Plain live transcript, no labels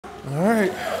All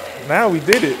right, now we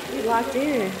did it. We locked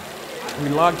in. We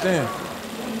locked in.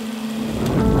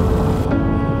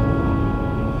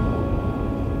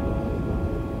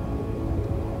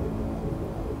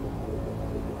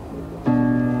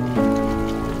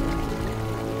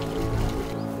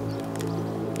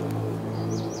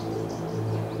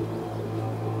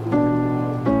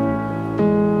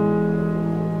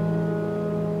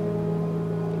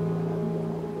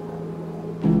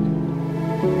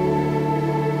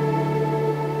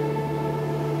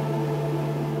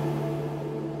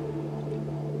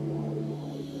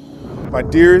 My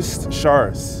dearest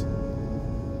Charis,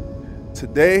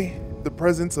 today, in the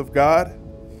presence of God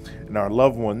and our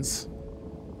loved ones,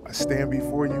 I stand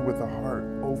before you with a heart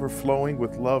overflowing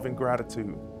with love and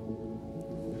gratitude.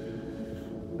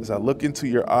 As I look into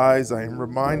your eyes, I am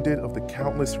reminded of the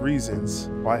countless reasons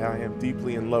why I am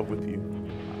deeply in love with you.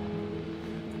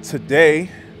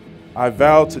 Today, I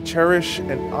vow to cherish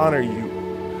and honor you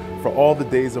for all the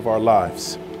days of our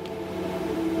lives.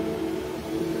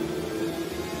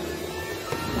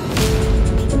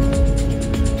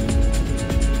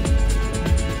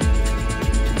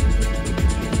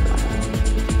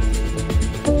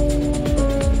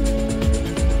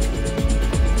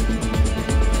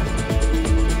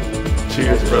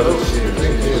 Cheers, brothers.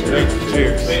 Cheers.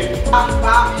 Cheers.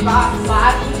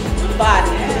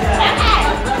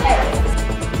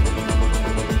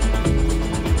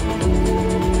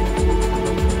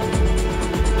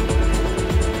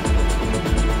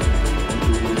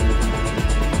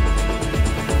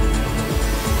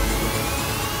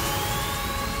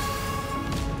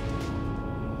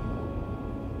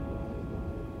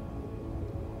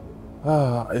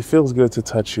 It feels good to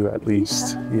touch you at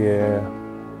least. Yeah.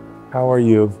 How are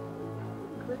you?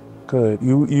 Good.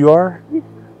 You are?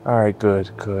 All right, good.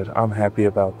 I'm happy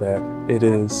about that. It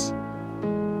is.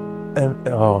 And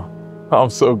oh, I'm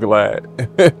so glad.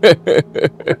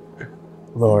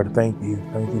 Lord, thank you.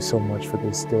 Thank you so much for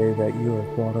this day that you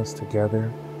have brought us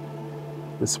together.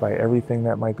 Despite everything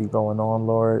that might be going on,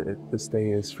 Lord, this day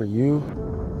is for you.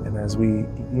 And as we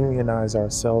unionize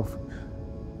ourselves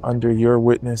under your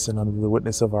witness and under the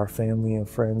witness of our family and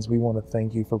friends, we want to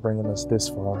thank you for bringing us this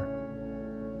far.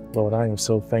 Lord, I am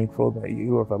so thankful that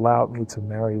you have allowed me to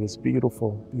marry this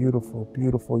beautiful, beautiful,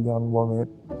 beautiful young woman.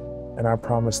 And I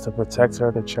promise to protect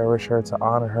her, to cherish her, to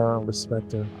honor her and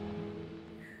respect her.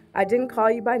 I didn't call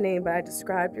you by name, but I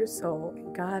described your soul.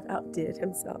 God outdid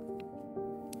himself.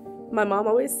 My mom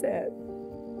always said,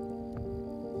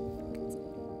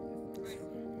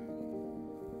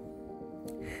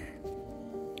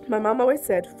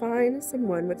 find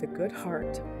someone with a good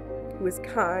heart, who is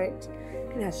kind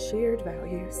and has shared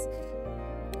values.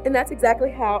 And that's exactly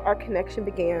how our connection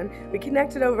began. We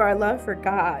connected over our love for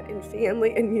God and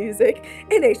family and music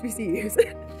and HBCUs.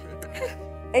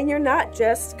 And you're not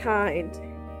just kind,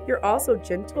 you're also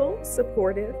gentle,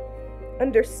 supportive,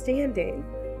 understanding,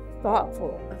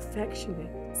 thoughtful,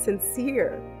 affectionate,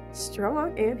 sincere,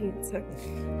 strong, and handsome.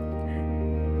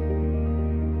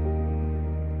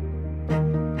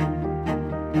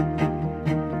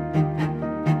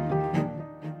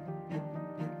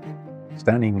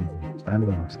 Stunning.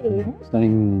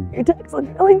 Your ducks look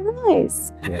really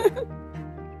nice. Yeah.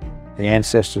 The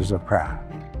ancestors are proud.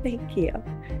 Thank you.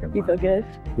 You feel good?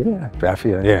 Yeah, I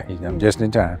feel, yeah, I'm just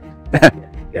in time.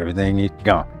 Everything needs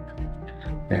gone.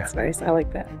 Yeah. That's nice. I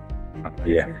like that.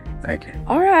 Yeah, thank you.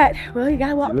 All right. Well, you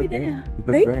gotta walk me down.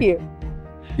 Thank you.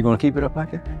 You gonna keep it up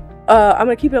like that? I'm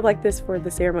gonna keep it up like this for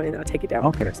the ceremony, and I'll take it down.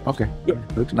 Okay. Okay. Yeah.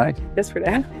 Looks nice. Just for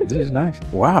that. This is nice.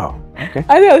 Wow. Okay.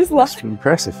 I know, it's a lot. That's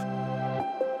impressive.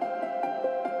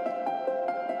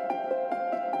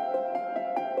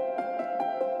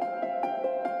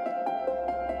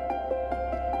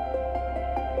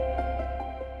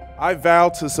 I vow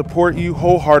to support you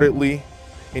wholeheartedly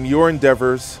in your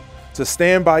endeavors, to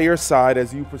stand by your side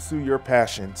as you pursue your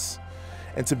passions,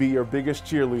 and to be your biggest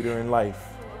cheerleader in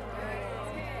life.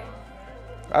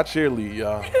 I cheerlead,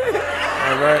 y'all. All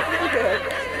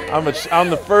right? I'm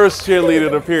the first cheerleader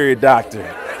to period doctor.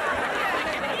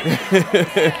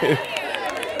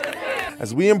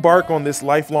 As we embark on this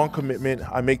lifelong commitment,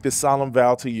 I make this solemn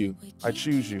vow to you. I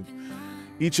choose you.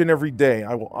 Each and every day,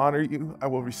 I will honor you, I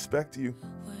will respect you.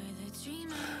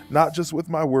 Not just with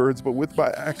my words, but with my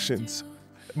actions.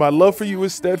 My love for you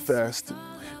is steadfast.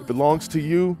 It belongs to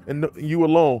you and you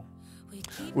alone.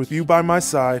 With you by my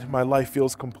side, my life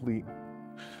feels complete.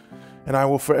 And I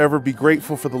will forever be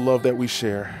grateful for the love that we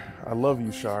share. I love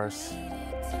you, Charis.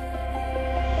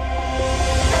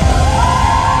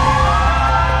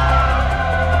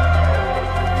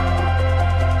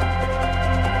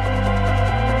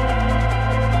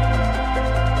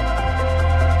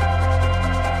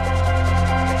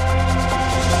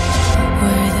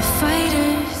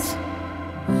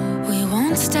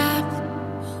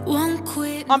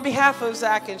 On behalf of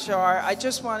Zach and Char, I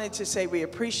just wanted to say we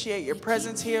appreciate your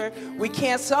presence here. We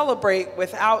can't celebrate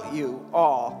without you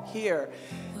all here.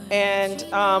 And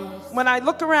when I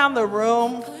look around the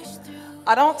room,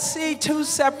 I don't see two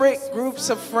separate groups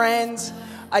of friends.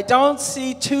 I don't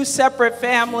see two separate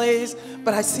families,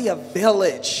 but I see a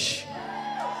village.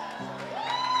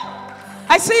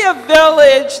 I see a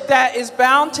village that is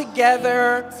bound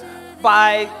together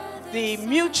by the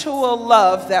mutual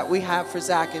love that we have for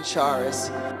Zach and Charis.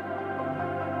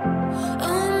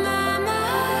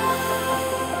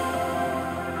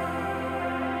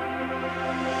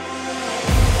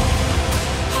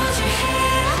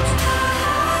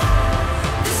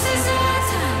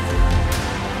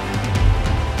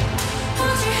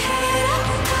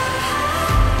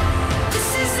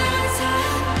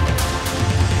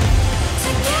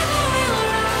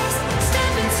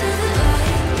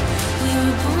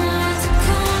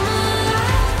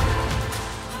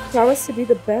 Promise to be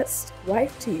the best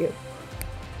wife to you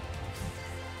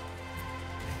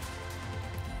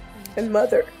and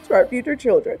mother to our future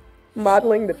children,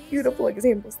 modeling the beautiful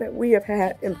examples that we have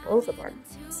had in both of our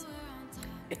lives.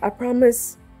 I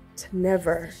promise to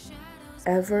never,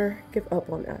 ever give up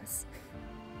on us,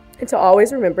 and to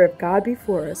always remember, if God be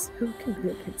for us, who can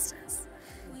be against us?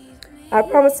 I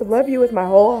promise to love you with my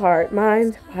whole heart,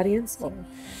 mind, body, and soul,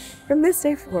 from this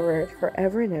day forward,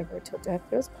 forever and ever, till death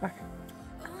do us part.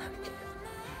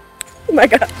 Oh my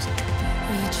gosh.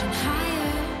 Reaching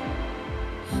higher,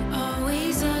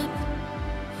 always up,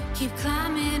 keep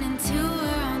climbing until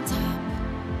we're on top.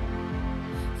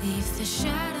 Leave the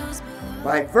shadows below.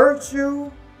 By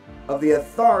virtue of the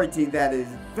authority that is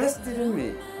vested in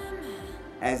me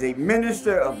as a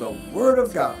minister of the Word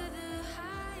of God,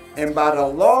 and by the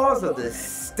laws of the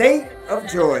state of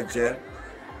Georgia,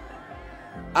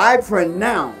 I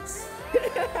pronounce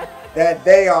that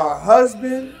they are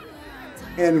husband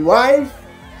and wife,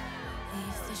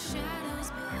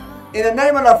 in the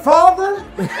name of the Father,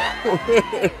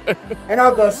 and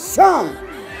of the Son,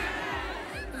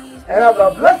 and of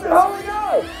the blessed Holy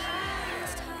Ghost.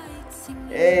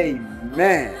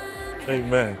 Amen.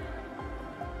 Amen.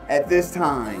 At this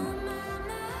time,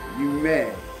 you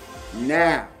may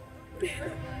now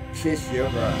kiss your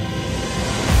bride.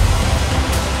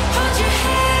 Hold your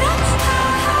head up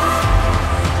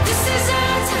high, this is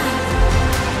our time.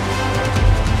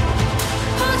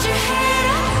 Hold your head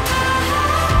up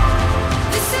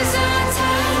high, this is our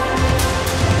time.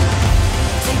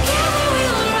 Together we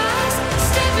will rise,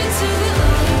 step into the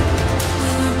light. We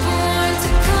were born to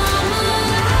come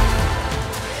alive.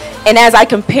 And as I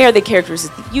compare the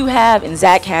characteristics that you have and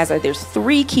Zach has, there's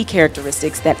three key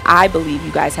characteristics that I believe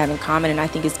you guys have in common, and I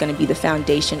think it's going to be the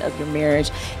foundation of your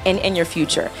marriage and your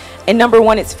future. And number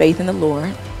one, it's faith in the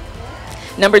Lord.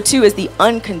 Number two is the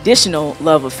unconditional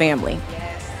love of family.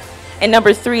 And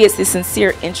number three is the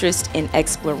sincere interest in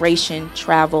exploration,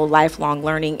 travel, lifelong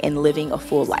learning, and living a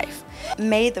full life.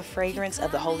 May the fragrance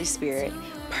of the Holy Spirit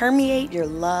permeate your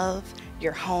love,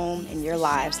 your home, and your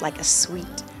lives like a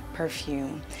sweet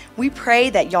perfume. We pray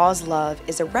that y'all's love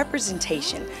is a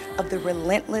representation of the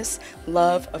relentless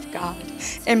love of God.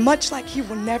 And much like He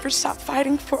will never stop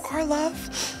fighting for our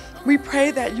love, we pray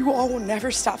that you all will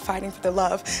never stop fighting for the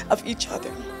love of each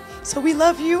other. So we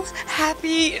love you.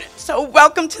 Happy, so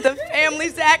welcome to the family,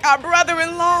 Zach, our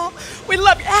brother-in-law. We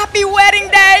love you. Happy wedding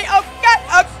day.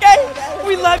 Okay.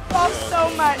 We love you all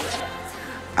so much.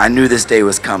 I knew this day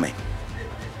was coming.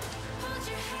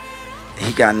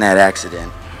 He got in that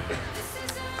accident.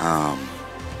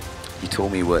 He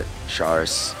told me what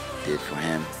Charis did for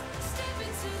him.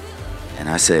 And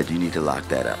I said, you need to lock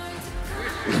that up.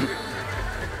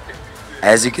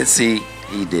 As you can see,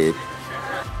 he did.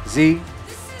 Z,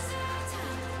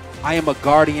 I am a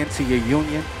guardian to your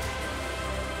union.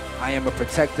 I am a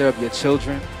protector of your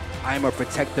children. I am a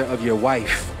protector of your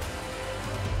wife.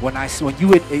 When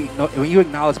you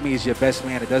acknowledge me as your best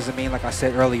man, it doesn't mean, like I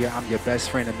said earlier, I'm your best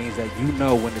friend. It means that you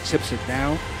know when the chips are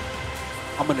down,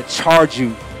 I'm gonna charge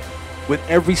you with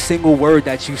every single word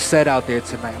that you said out there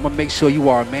tonight. I'm gonna make sure you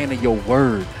are a man of your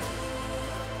word.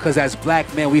 Because as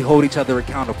black men, we hold each other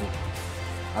accountable.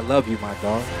 I love you, my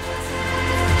dog.